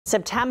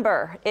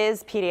September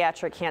is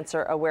Pediatric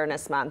Cancer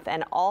Awareness Month,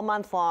 and all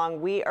month long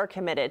we are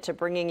committed to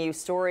bringing you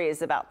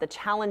stories about the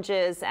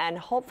challenges and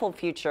hopeful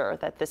future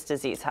that this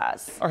disease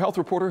has. Our health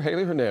reporter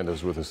Haley Hernandez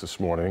is with us this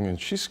morning, and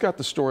she's got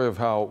the story of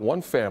how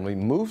one family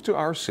moved to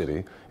our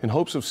city in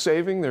hopes of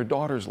saving their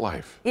daughter's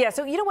life. Yeah,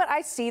 so you know what?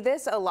 I see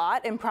this a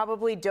lot and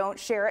probably don't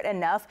share it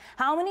enough.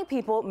 How many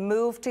people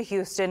move to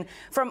Houston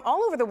from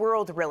all over the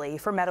world, really,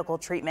 for medical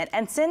treatment?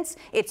 And since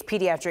it's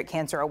Pediatric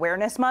Cancer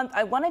Awareness Month,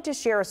 I wanted to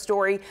share a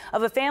story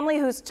of a family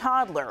whose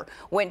toddler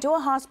went to a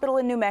hospital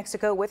in New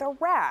Mexico with a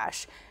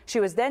rash.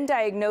 She was then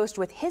diagnosed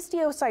with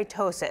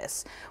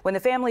histiocytosis. When the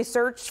family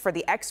searched for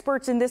the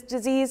experts in this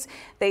disease,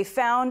 they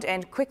found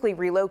and quickly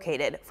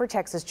relocated for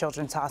Texas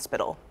Children's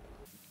Hospital.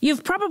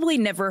 You've probably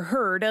never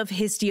heard of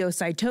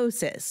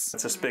histiocytosis.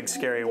 It's this big,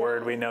 scary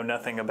word we know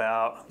nothing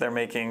about. They're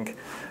making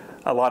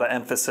a lot of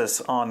emphasis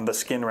on the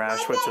skin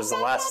rash, which is the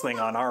last thing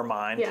on our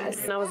mind.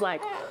 Yes, and I was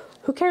like,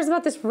 who cares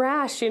about this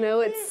rash? You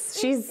know,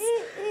 she's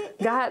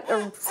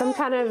got some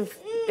kind of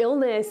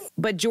illness.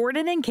 But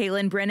Jordan and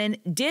Kaylin Brennan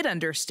did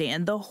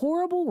understand the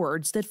horrible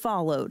words that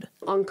followed.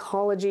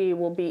 Oncology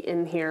will be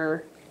in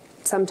here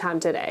sometime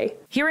today.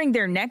 Hearing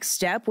their next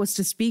step was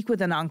to speak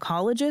with an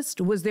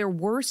oncologist was their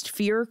worst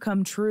fear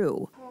come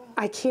true.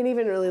 I can't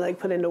even really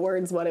put into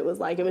words what it was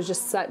like. It was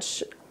just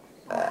such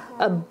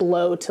a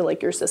blow to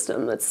your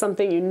system. That's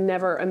something you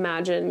never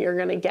imagine you're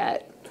gonna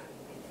get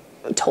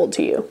told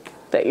to you,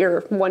 that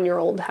your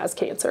 1-year-old has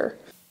cancer.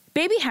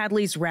 Baby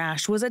Hadley's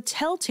rash was a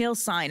telltale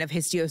sign of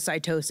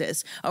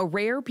histiocytosis, a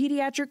rare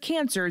pediatric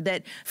cancer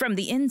that, from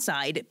the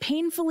inside,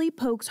 painfully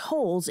pokes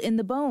holes in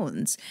the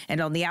bones,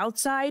 and on the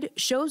outside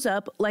shows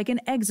up like an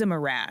eczema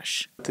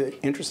rash. The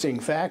interesting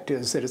fact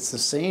is that it's the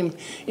same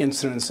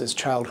incidence as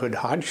childhood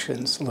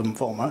Hodgkin's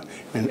lymphoma,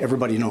 and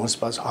everybody knows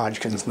about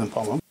Hodgkin's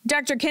lymphoma.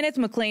 Dr. Kenneth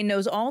McLean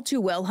knows all too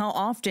well how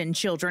often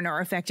children are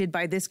affected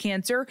by this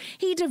cancer.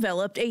 He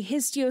developed a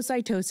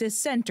histiocytosis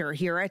center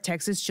here at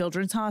Texas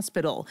Children's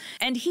Hospital,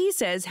 and he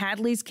says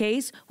Hadley's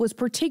case was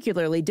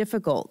particularly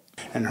difficult.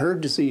 And her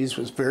disease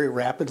was very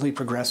rapidly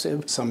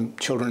progressive. Some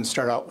children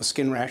start out with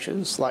skin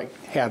rashes like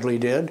Hadley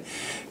did.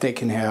 They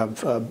can have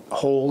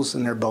holes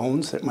in their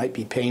bones that might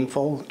be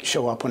painful,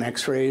 show up on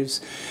x-rays.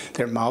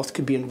 Their mouth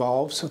could be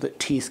involved so that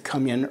teeth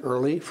come in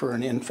early for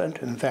an infant.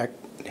 And in fact,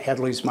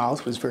 Hadley's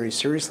mouth was very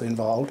seriously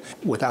involved.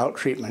 Without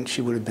treatment,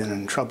 she would have been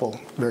in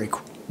trouble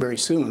very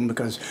soon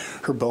because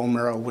her bone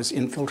marrow was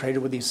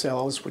infiltrated with these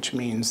cells, which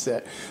means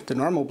that the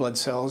normal blood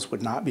cells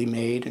would not be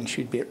made and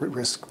she'd be at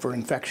risk for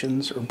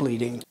infections or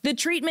bleeding. The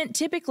treatment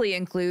typically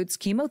includes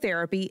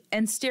chemotherapy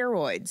and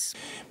steroids.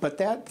 But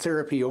that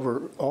therapy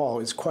overall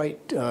is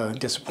quite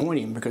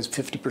disappointing because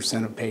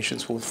 50% of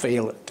patients will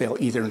fail it. They'll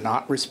either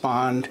not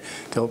respond,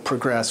 they'll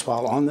progress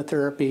while on the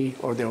therapy,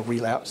 or they'll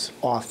relapse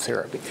off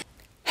therapy.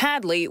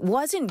 Hadley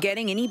wasn't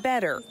getting any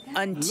better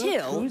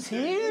until... Look who's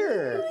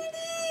here?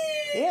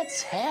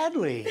 It's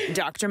Hadley.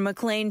 Dr.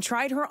 McLean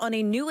tried her on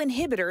a new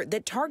inhibitor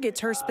that targets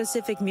her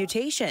specific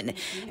mutation.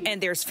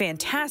 And there's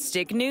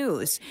fantastic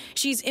news.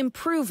 She's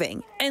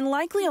improving and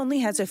likely only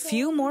has a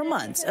few more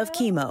months of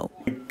chemo.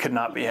 We could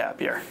not be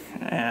happier.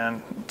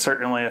 And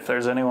certainly if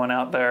there's anyone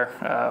out there,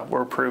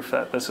 we're proof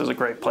that this is a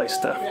great place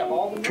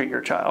to treat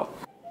your child.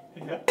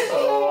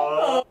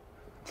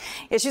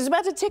 Yeah, she's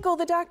about to tickle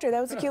the doctor. That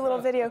was a cute little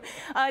video.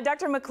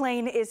 Dr.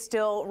 McLean is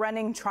still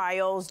running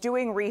trials,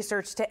 doing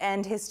research to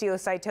end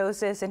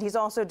histiocytosis, and he's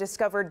also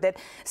discovered that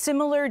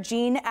similar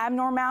gene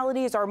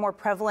abnormalities are more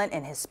prevalent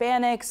in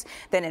Hispanics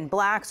than in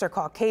blacks or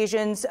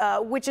Caucasians,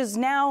 which is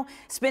now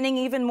spinning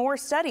even more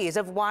studies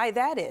of why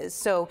that is.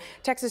 So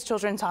Texas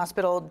Children's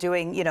Hospital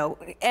doing,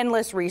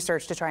 endless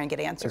research to try and get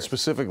answers. And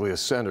specifically a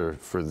center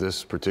for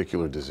this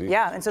particular disease.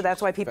 Yeah, and so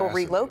that's why people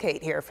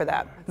relocate here for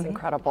that. It's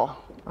incredible.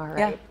 All right.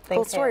 Yeah,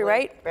 cool story,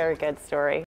 right? Very good story.